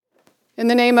In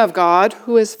the name of God,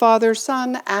 who is Father,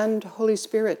 Son, and Holy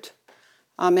Spirit.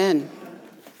 Amen.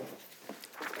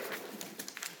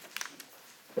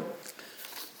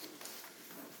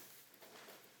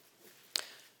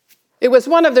 It was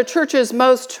one of the church's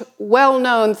most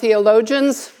well-known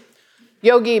theologians,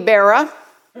 Yogi Berra,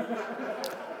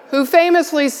 who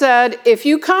famously said, "If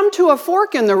you come to a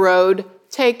fork in the road,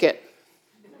 take it."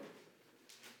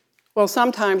 Well,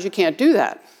 sometimes you can't do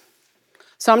that.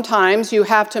 Sometimes you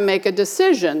have to make a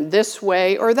decision this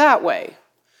way or that way.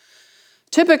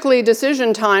 Typically,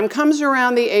 decision time comes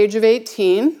around the age of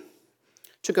 18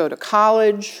 to go to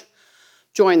college,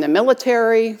 join the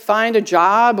military, find a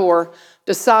job, or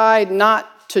decide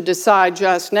not to decide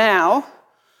just now,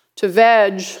 to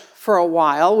veg for a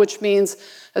while, which means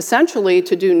essentially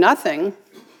to do nothing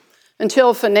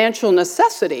until financial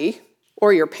necessity,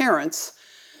 or your parents,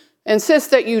 insist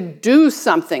that you do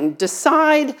something,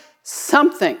 decide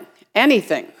something,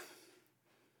 anything.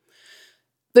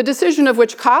 The decision of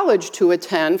which college to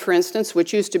attend, for instance,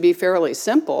 which used to be fairly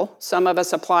simple, some of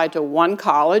us applied to one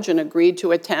college and agreed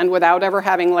to attend without ever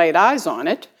having laid eyes on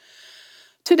it,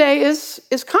 today is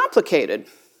complicated,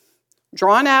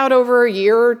 drawn out over a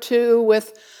year or two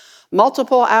with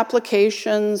multiple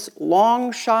applications,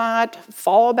 long shot,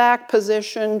 fallback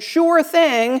position, sure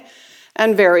thing,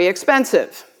 and very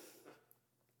expensive.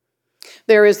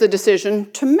 There is the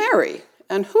decision to marry,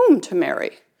 and whom to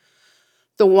marry.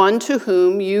 The one to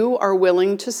whom you are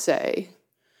willing to say,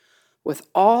 "With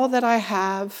all that I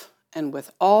have and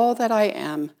with all that I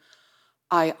am,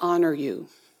 I honor you."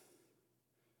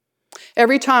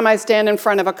 Every time I stand in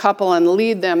front of a couple and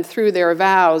lead them through their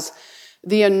vows,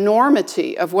 the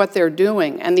enormity of what they're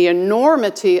doing and the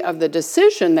enormity of the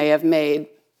decision they have made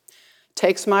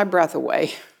takes my breath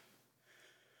away.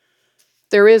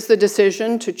 There is the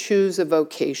decision to choose a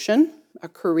vocation, a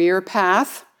career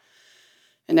path.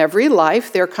 In every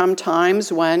life, there come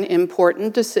times when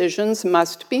important decisions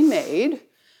must be made.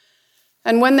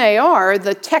 And when they are,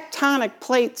 the tectonic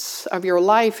plates of your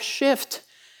life shift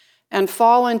and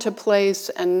fall into place,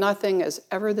 and nothing is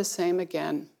ever the same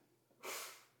again.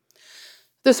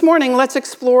 This morning, let's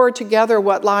explore together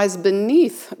what lies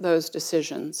beneath those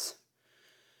decisions.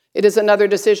 It is another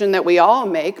decision that we all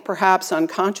make, perhaps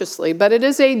unconsciously, but it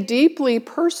is a deeply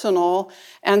personal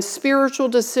and spiritual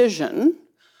decision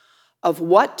of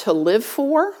what to live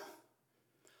for,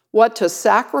 what to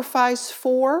sacrifice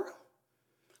for,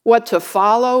 what to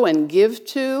follow and give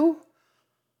to,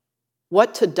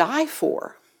 what to die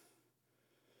for.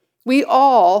 We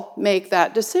all make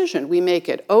that decision. We make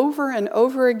it over and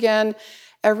over again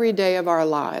every day of our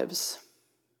lives.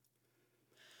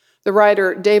 The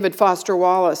writer David Foster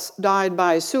Wallace died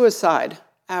by suicide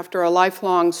after a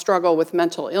lifelong struggle with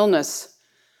mental illness.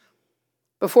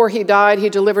 Before he died, he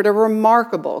delivered a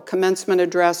remarkable commencement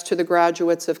address to the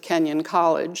graduates of Kenyon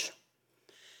College.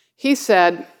 He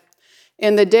said,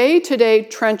 "In the day-to-day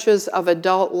trenches of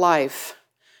adult life,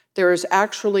 there is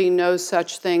actually no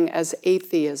such thing as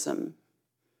atheism.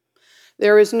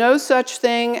 There is no such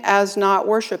thing as not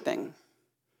worshiping.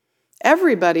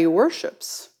 Everybody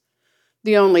worships.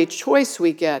 The only choice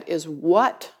we get is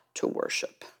what to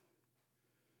worship."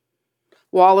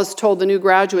 Wallace told the new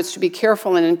graduates to be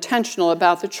careful and intentional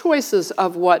about the choices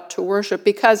of what to worship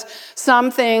because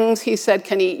some things, he said,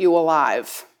 can eat you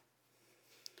alive.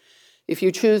 If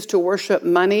you choose to worship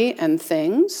money and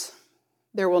things,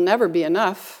 there will never be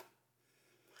enough.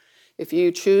 If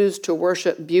you choose to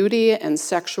worship beauty and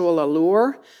sexual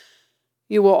allure,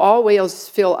 you will always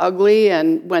feel ugly,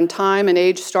 and when time and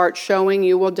age start showing,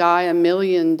 you will die a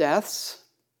million deaths.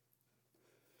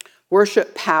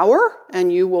 Worship power,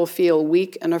 and you will feel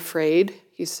weak and afraid,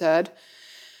 he said,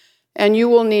 and you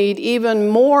will need even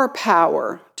more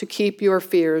power to keep your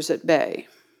fears at bay.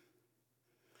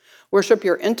 Worship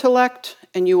your intellect,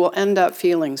 and you will end up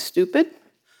feeling stupid,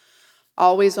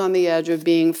 always on the edge of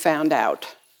being found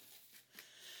out.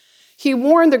 He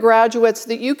warned the graduates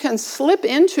that you can slip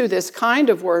into this kind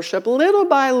of worship little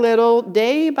by little,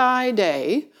 day by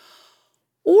day,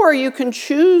 or you can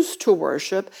choose to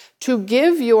worship, to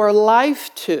give your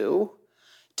life to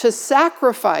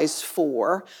sacrifice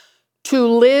for, to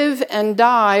live and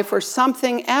die for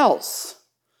something else,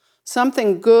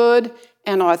 something good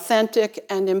and authentic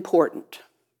and important.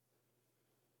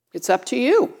 It's up to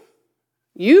you.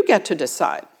 You get to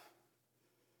decide.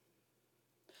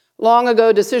 Long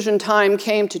ago, decision time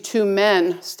came to two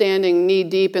men standing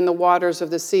knee-deep in the waters of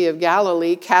the Sea of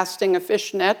Galilee, casting a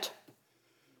fish net.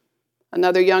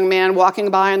 Another young man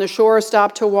walking by on the shore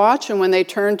stopped to watch, and when they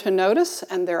turned to notice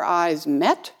and their eyes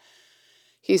met,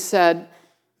 he said,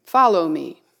 "Follow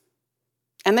me."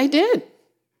 And they did.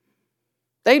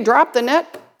 They dropped the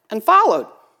net and followed.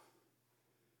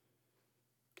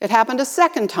 It happened a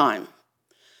second time.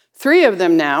 3 of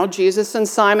them now, Jesus and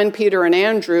Simon, Peter, and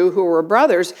Andrew, who were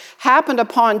brothers, happened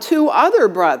upon 2 other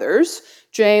brothers,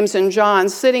 James and John,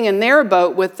 sitting in their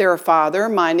boat with their father,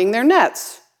 minding their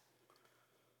nets.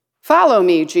 "Follow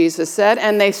me," Jesus said,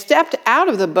 and they stepped out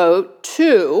of the boat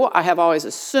to, I have always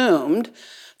assumed,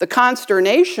 the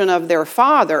consternation of their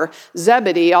father,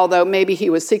 Zebedee, although maybe he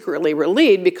was secretly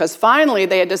relieved because finally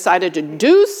they had decided to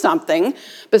do something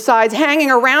besides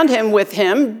hanging around him with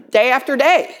him day after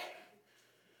day.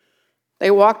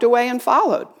 They walked away and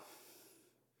followed.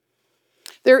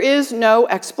 There is no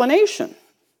explanation.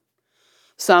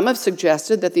 Some have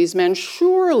suggested that these men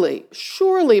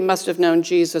surely must have known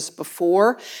Jesus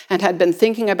before and had been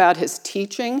thinking about his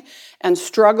teaching and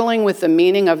struggling with the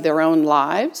meaning of their own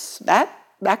lives.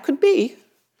 That could be.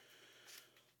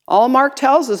 All Mark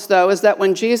tells us, though, is that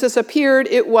when Jesus appeared,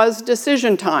 it was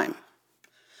decision time.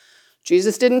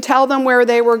 Jesus didn't tell them where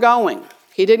they were going.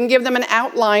 He didn't give them an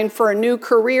outline for a new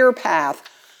career path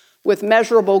with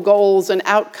measurable goals and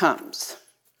outcomes.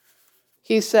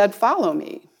 He said, "Follow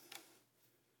me."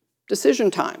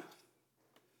 Decision time.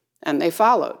 And they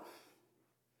followed.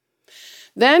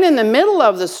 Then in the middle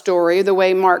of the story, the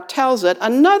way Mark tells it,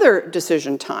 another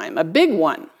decision time, a big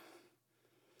one.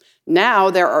 Now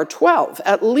there are 12,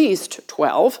 at least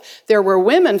 12. There were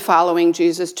women following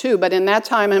Jesus too, but in that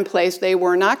time and place, they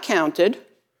were not counted.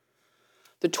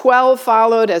 The 12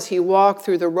 followed as he walked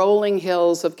through the rolling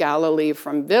hills of Galilee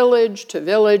from village to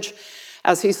village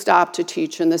as he stopped to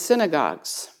teach in the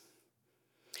synagogues.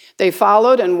 They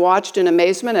followed and watched in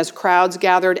amazement as crowds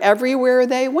gathered everywhere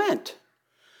they went,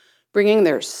 bringing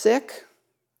their sick,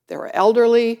 their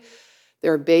elderly,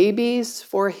 their babies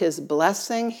for his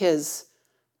blessing, his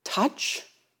touch.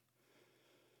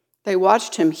 They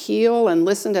watched him heal and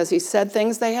listened as he said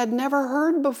things they had never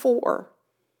heard before.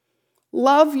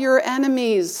 Love your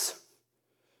enemies.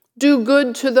 Do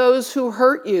good to those who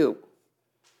hurt you.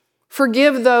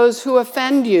 Forgive those who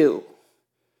offend you.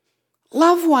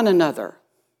 Love one another.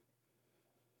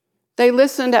 They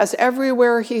listened as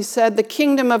everywhere he said, "The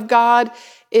kingdom of God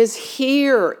is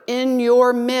here in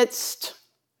your midst."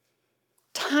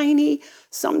 Tiny,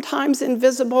 sometimes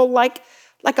invisible, like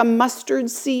a mustard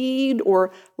seed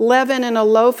or leaven in a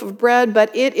loaf of bread,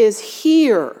 but it is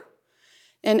here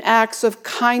in acts of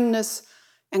kindness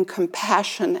and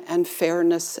compassion and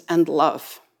fairness and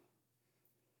love.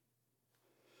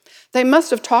 They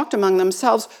must have talked among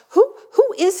themselves, who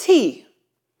is he?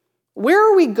 Where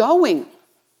are we going?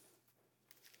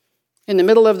 In the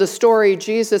middle of the story,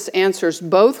 Jesus answers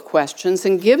both questions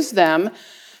and gives them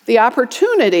the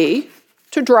opportunity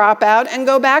to drop out and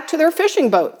go back to their fishing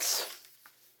boats.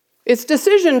 It's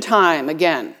decision time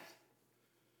again.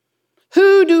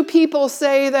 "Who do people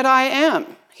say that I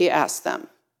am?" he asked them.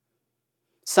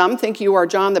 "Some think you are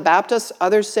John the Baptist,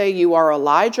 others say you are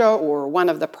Elijah or one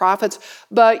of the prophets.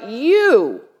 But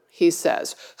you," he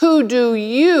says, "who do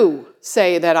you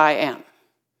say that I am?"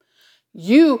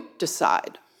 You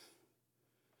decide.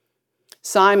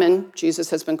 Simon,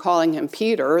 Jesus has been calling him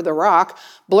Peter, the rock,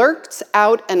 blurts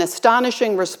out an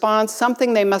astonishing response,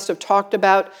 something they must have talked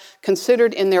about,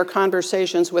 considered in their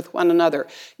conversations with one another.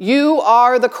 "You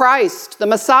are the Christ, the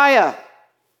Messiah,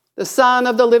 the Son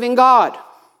of the living God."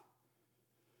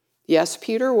 "Yes,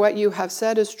 Peter, what you have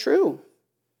said is true.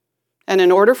 And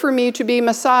in order for me to be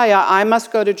Messiah, I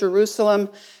must go to Jerusalem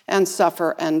and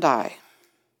suffer and die."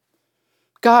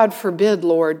 "God forbid,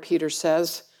 Lord," Peter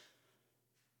says.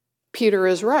 Peter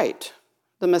is right.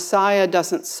 The Messiah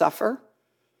doesn't suffer.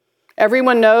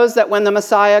 Everyone knows that when the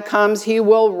Messiah comes, he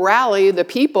will rally the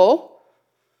people.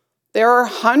 There are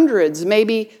hundreds,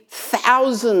 maybe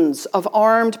thousands of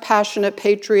armed, passionate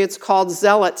patriots called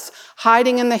zealots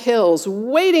hiding in the hills,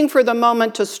 waiting for the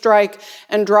moment to strike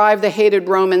and drive the hated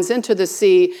Romans into the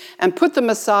sea and put the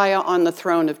Messiah on the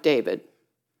throne of David.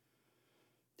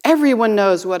 Everyone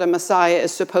knows what a Messiah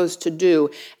is supposed to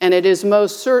do, and it is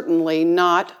most certainly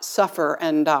not suffer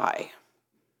and die.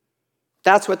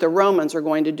 That's what the Romans are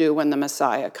going to do when the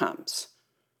Messiah comes.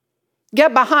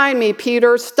 "Get behind me,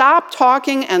 Peter. Stop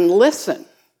talking and listen."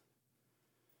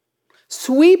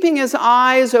 Sweeping his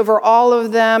eyes over all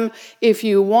of them, "If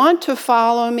you want to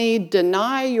follow me,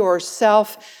 deny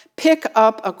yourself, pick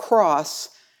up a cross,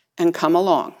 and come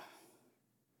along.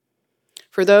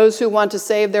 For those who want to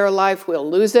save their life will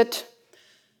lose it,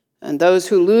 and those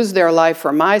who lose their life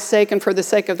for my sake and for the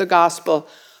sake of the gospel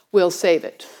will save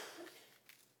it.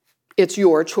 It's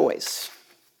your choice."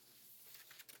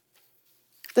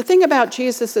 The thing about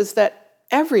Jesus is that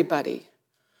everybody,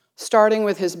 starting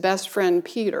with his best friend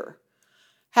Peter,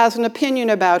 has an opinion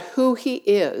about who he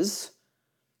is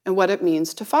and what it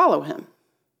means to follow him.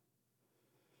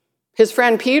 His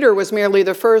friend Peter was merely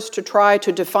the first to try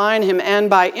to define him, and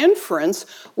by inference,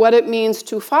 what it means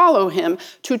to follow him,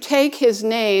 to take his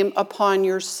name upon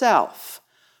yourself,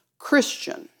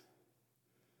 Christian.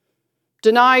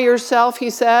 Deny yourself, he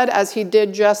said, as he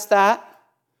did just that.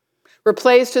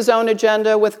 Replaced his own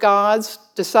agenda with God's,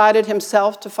 decided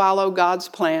himself to follow God's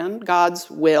plan, God's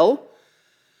will,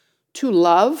 to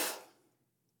love,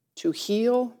 to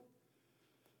heal,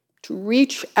 to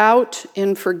reach out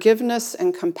in forgiveness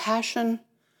and compassion,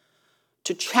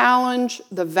 to challenge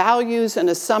the values and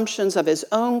assumptions of his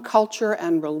own culture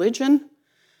and religion,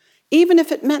 even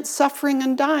if it meant suffering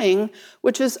and dying,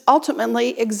 which is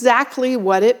ultimately exactly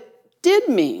what it did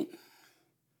mean.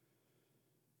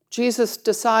 Jesus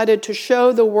decided to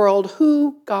show the world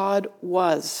who God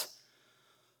was,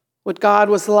 what God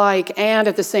was like, and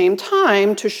at the same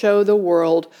time to show the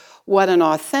world what an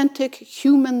authentic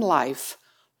human life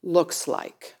looks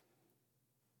like.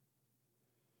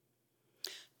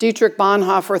 Dietrich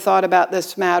Bonhoeffer thought about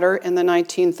this matter in the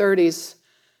 1930s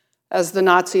as the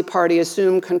Nazi Party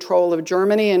assumed control of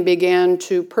Germany and began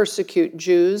to persecute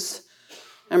Jews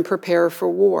and prepare for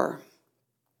war.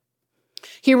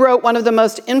 He wrote one of the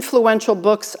most influential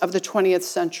books of the 20th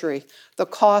century, The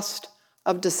Cost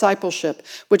of Discipleship,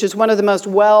 which is one of the most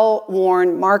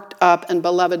well-worn, marked up, and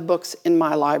beloved books in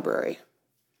my library.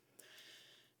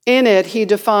 In it, he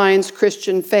defines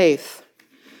Christian faith,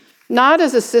 not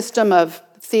as a system of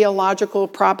theological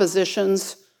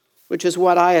propositions, which is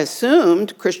what I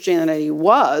assumed Christianity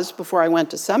was before I went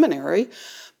to seminary,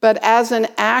 but as an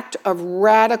act of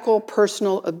radical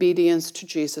personal obedience to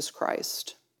Jesus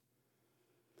Christ.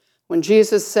 When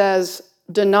Jesus says,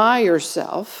 deny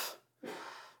yourself,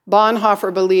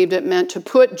 Bonhoeffer believed it meant to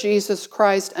put Jesus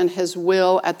Christ and his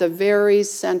will at the very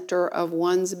center of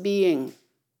one's being.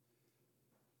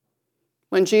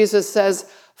 When Jesus says,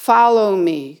 follow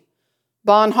me,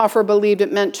 Bonhoeffer believed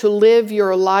it meant to live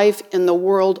your life in the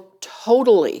world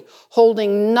totally,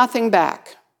 holding nothing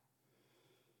back.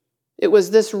 It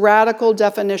was this radical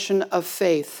definition of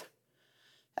faith,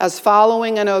 as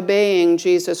following and obeying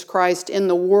Jesus Christ in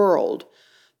the world,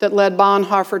 that led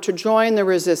Bonhoeffer to join the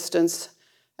resistance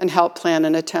and help plan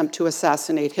an attempt to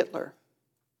assassinate Hitler.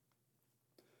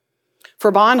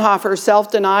 For Bonhoeffer,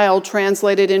 self-denial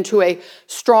translated into a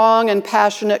strong and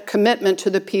passionate commitment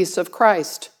to the peace of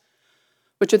Christ,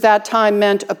 which at that time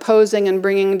meant opposing and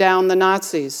bringing down the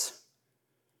Nazis.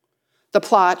 The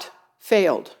plot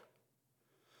failed.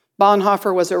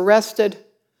 Bonhoeffer was arrested,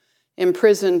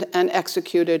 imprisoned, and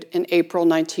executed in April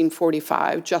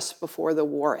 1945, just before the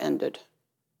war ended.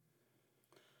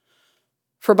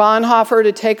 For Bonhoeffer,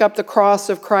 to take up the cross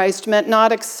of Christ meant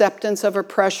not acceptance of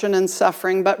oppression and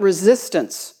suffering, but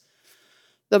resistance,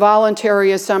 the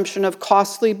voluntary assumption of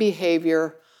costly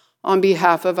behavior on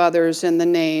behalf of others in the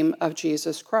name of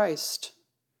Jesus Christ.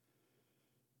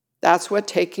 That's what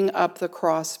taking up the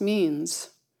cross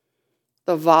means,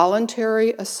 the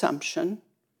voluntary assumption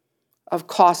of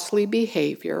costly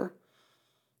behavior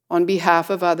on behalf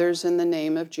of others in the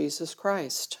name of Jesus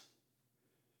Christ.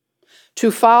 To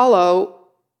follow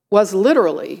was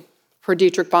literally, for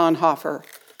Dietrich Bonhoeffer,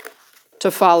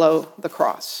 to follow the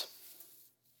cross.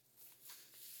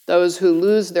 Those who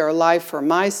lose their life for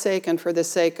my sake and for the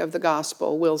sake of the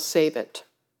gospel will save it.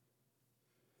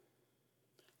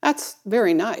 That's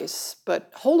very nice,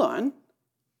 but hold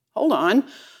on.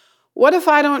 What if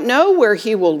I don't know where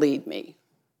he will lead me?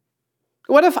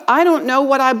 What if I don't know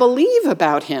what I believe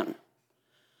about him?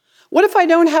 What if I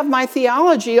don't have my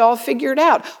theology all figured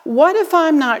out? What if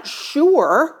I'm not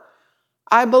sure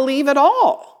I believe at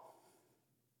all?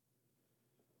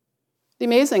 The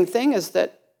amazing thing is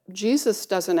that Jesus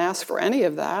doesn't ask for any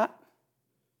of that,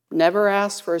 never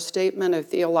asked for a statement of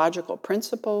theological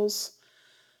principles,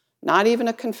 not even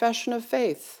a confession of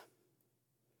faith.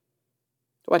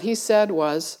 What he said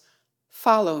was,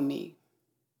 follow me.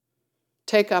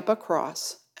 Take up a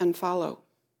cross and follow.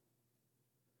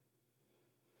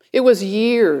 It was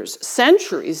years,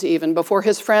 centuries even, before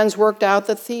his friends worked out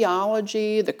the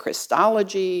theology, the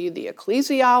Christology, the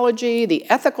ecclesiology, the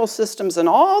ethical systems, and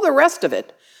all the rest of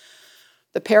it,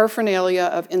 the paraphernalia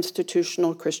of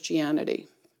institutional Christianity.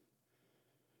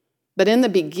 But in the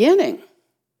beginning,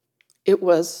 it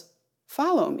was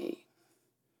follow me.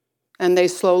 And they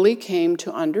slowly came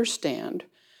to understand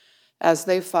as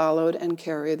they followed and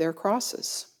carried their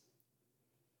crosses.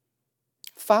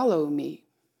 Follow me.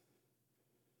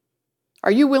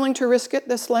 Are you willing to risk it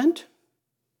this Lent?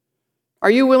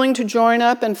 Are you willing to join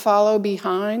up and follow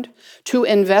behind, to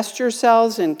invest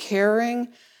yourselves in caring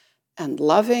and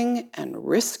loving and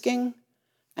risking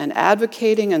and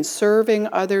advocating and serving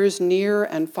others near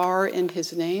and far in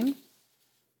his name?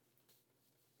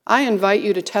 I invite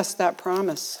you to test that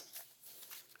promise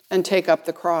and take up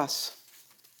the cross.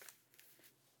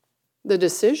 The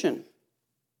decision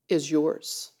is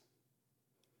yours.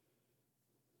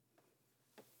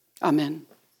 Amen.